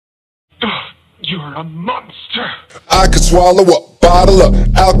You're a monster. I could swallow a bottle of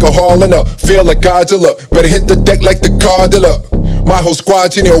alcohol and feel like Godzilla. Better hit the deck like the Godzilla. My whole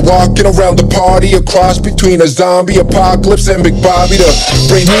squad's in here walking around the party, a cross between a zombie apocalypse and Big Bobby the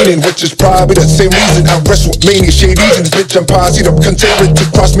brain meaning, which is probably the same reason I wrestle with mania shadies and this bitch I'm posse up. Consider it to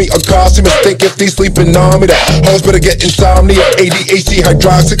cross me a costly mistake if they sleeping on me. The hoes better get insomnia, ADHD,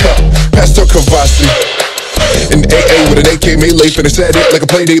 hydroxica, Pastor Cavassi. In AA with an AK melee, finna set it like a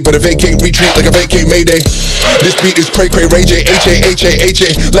play date, but a vacate retreat like a vacate mayday. This beat is cray cray Ray J, H-A-H-A-H-A.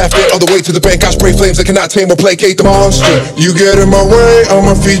 Laughing all the way to the bank, I spray flames that cannot tame or placate the monster. You get in my way,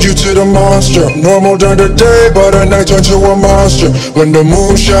 I'ma feed you to the monster. Normal during the day, but at night turn to a monster. When the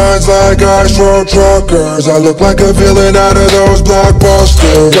moon shines like ice road truckers, I look like a villain out of those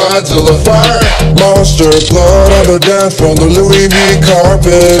blockbusters. Godzilla fire, monster, blood on the dance floor, the Louis V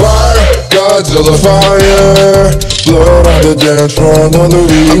carpet. Fire, Godzilla fire, blood on the dance floor, the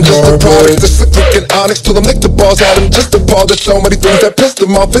Louis V carpet. I'm just a product of cyclic and onyx till I'm lick the balls out. I'm just appalled at so many things that pissed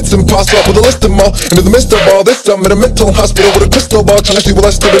them off. It's impossible with a list them all. And in the midst of all this, I'm in a mental hospital with a crystal ball, trying to see will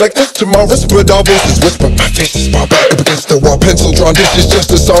I still be like this tomorrow. Whispered all voices whisper, my face is far back up against the wall, pencil drawn. This is just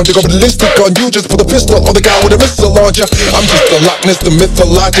a song to go ballistic on you. Just pull the pistol on the guy with a missile launcher. I'm just the Loch Ness, the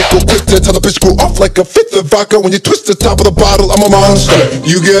mythological, quick to tell the bitch screw off like a fifth of vodka. When you twist the top of the bottle, I'm a monster.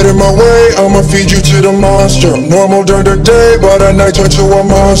 You get in my way, I'ma feed you to the monster. Normal during the day, but at night turn to a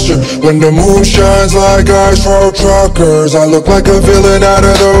monster. When the moon shines like ice road truckers, I look like a villain out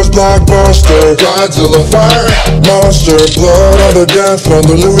of those blockbusters. Godzilla fire, monster, blood on the dance floor,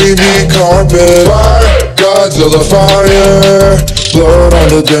 the Louis V carpet. Fire, Godzilla fire, blood on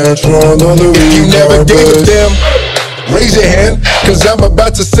the dance floor, the Louis V carpet. If you never gave a damn, raise your hand, cause I'm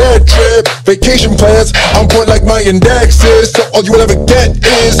about to set trip. Vacation plans on point like my index is. So all you will ever get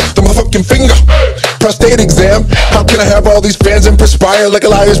is the motherfucking finger. Prostate exam. How can I have all these fans and perspire like a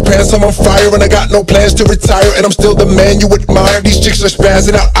liar's pants? I'm on fire and I got no plans to retire, and I'm still the man you admire. These chicks are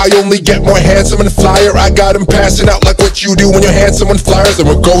spazzing out, I only get more handsome and flyer. I got them passing out like what you do when you're handsome and flyers. And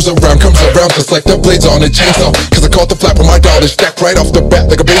what goes around comes around just like the blades on a chainsaw. Cause I caught the flap of my dollar stacked right off the bat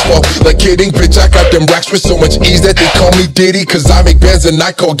like a baseball. Like kidding, bitch, I got them racks with so much ease that they call me Diddy. Cause I make bands and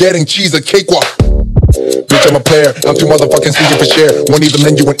I call getting cheese a cakewalk. Bitch, I'm a player, I'm too motherfucking stingy for share. Won't even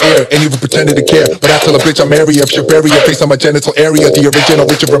lend you an ear, ain't even pretending to care. But I tell a bitch I'm airy, if she bury your face on my genital area. The original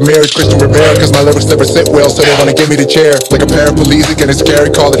Richard Ramirez, Christian Rivera. Cause my lyrics never sit well, so they wanna give me the chair. Like a paraplegic and it's scary,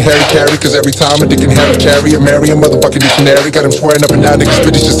 call it Harry Carry. Cause every time a dick can have him carry and marry a motherfucking dictionary. Got him swearing up and down, niggas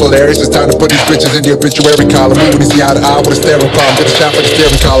bitch, it's just hilarious. It's time to put these bitches in the obituary column. Me when you see eye to eye with a staring palm, get a shot like a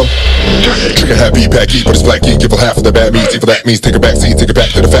staring column. Trigger happy, pack heat, but it's black heat. Give a half of the bad meat, see for that means take a back seat. Take it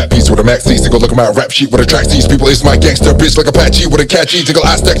back to the fat piece with a max seat. Go look at my rap sheet with a track these people. It's my gangster bitch like Apache with a catchy tickle.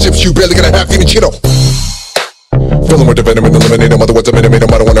 I stack chips, you barely gonna have any Cheeto. Fill him with the venom and eliminate him. Otherwise I'm intimate him.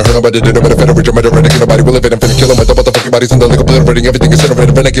 I don't wanna hurt him, but I did him. But if I don't reach him, I don't ready. Nobody will live it. I'm finna kill him. I double the fucking bodies in the liquor obliterating. Everything is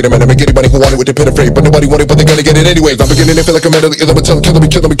innovative and I get him. And I make anybody who want it with the pit afraid. But nobody want it, but they gonna get it anyways. I'm beginning to feel like I'm mentally ill. But tell him, killing me,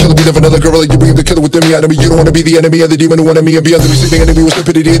 killing me, killing me. Live another gorilla. You bring the killer within me out of me. You don't wanna be the enemy of the demon who wanted me. And be under me, sleeping enemy with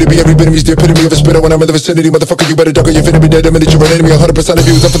stupidity. To be every bit of me's the epitome of a spitter. When I'm in the vicinity, motherfucker, you better duck or you're finna be dead. The minute you're an enemy, 100% of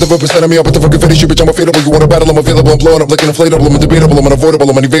you is up for the 1% of me. Up with the fucking finish you, bitch. I'm unfadable. You wanna battle, I'm available. I'm blowing up like an inflatable. I'm undebatable. I'm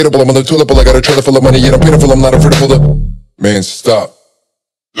unavoidable. I'm unevadable. I'm unatulable. I got a trailer full of money. Yet I'm pitiful. I'm not afraid of the man, stop.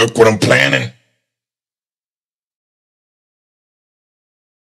 Look what I'm planning.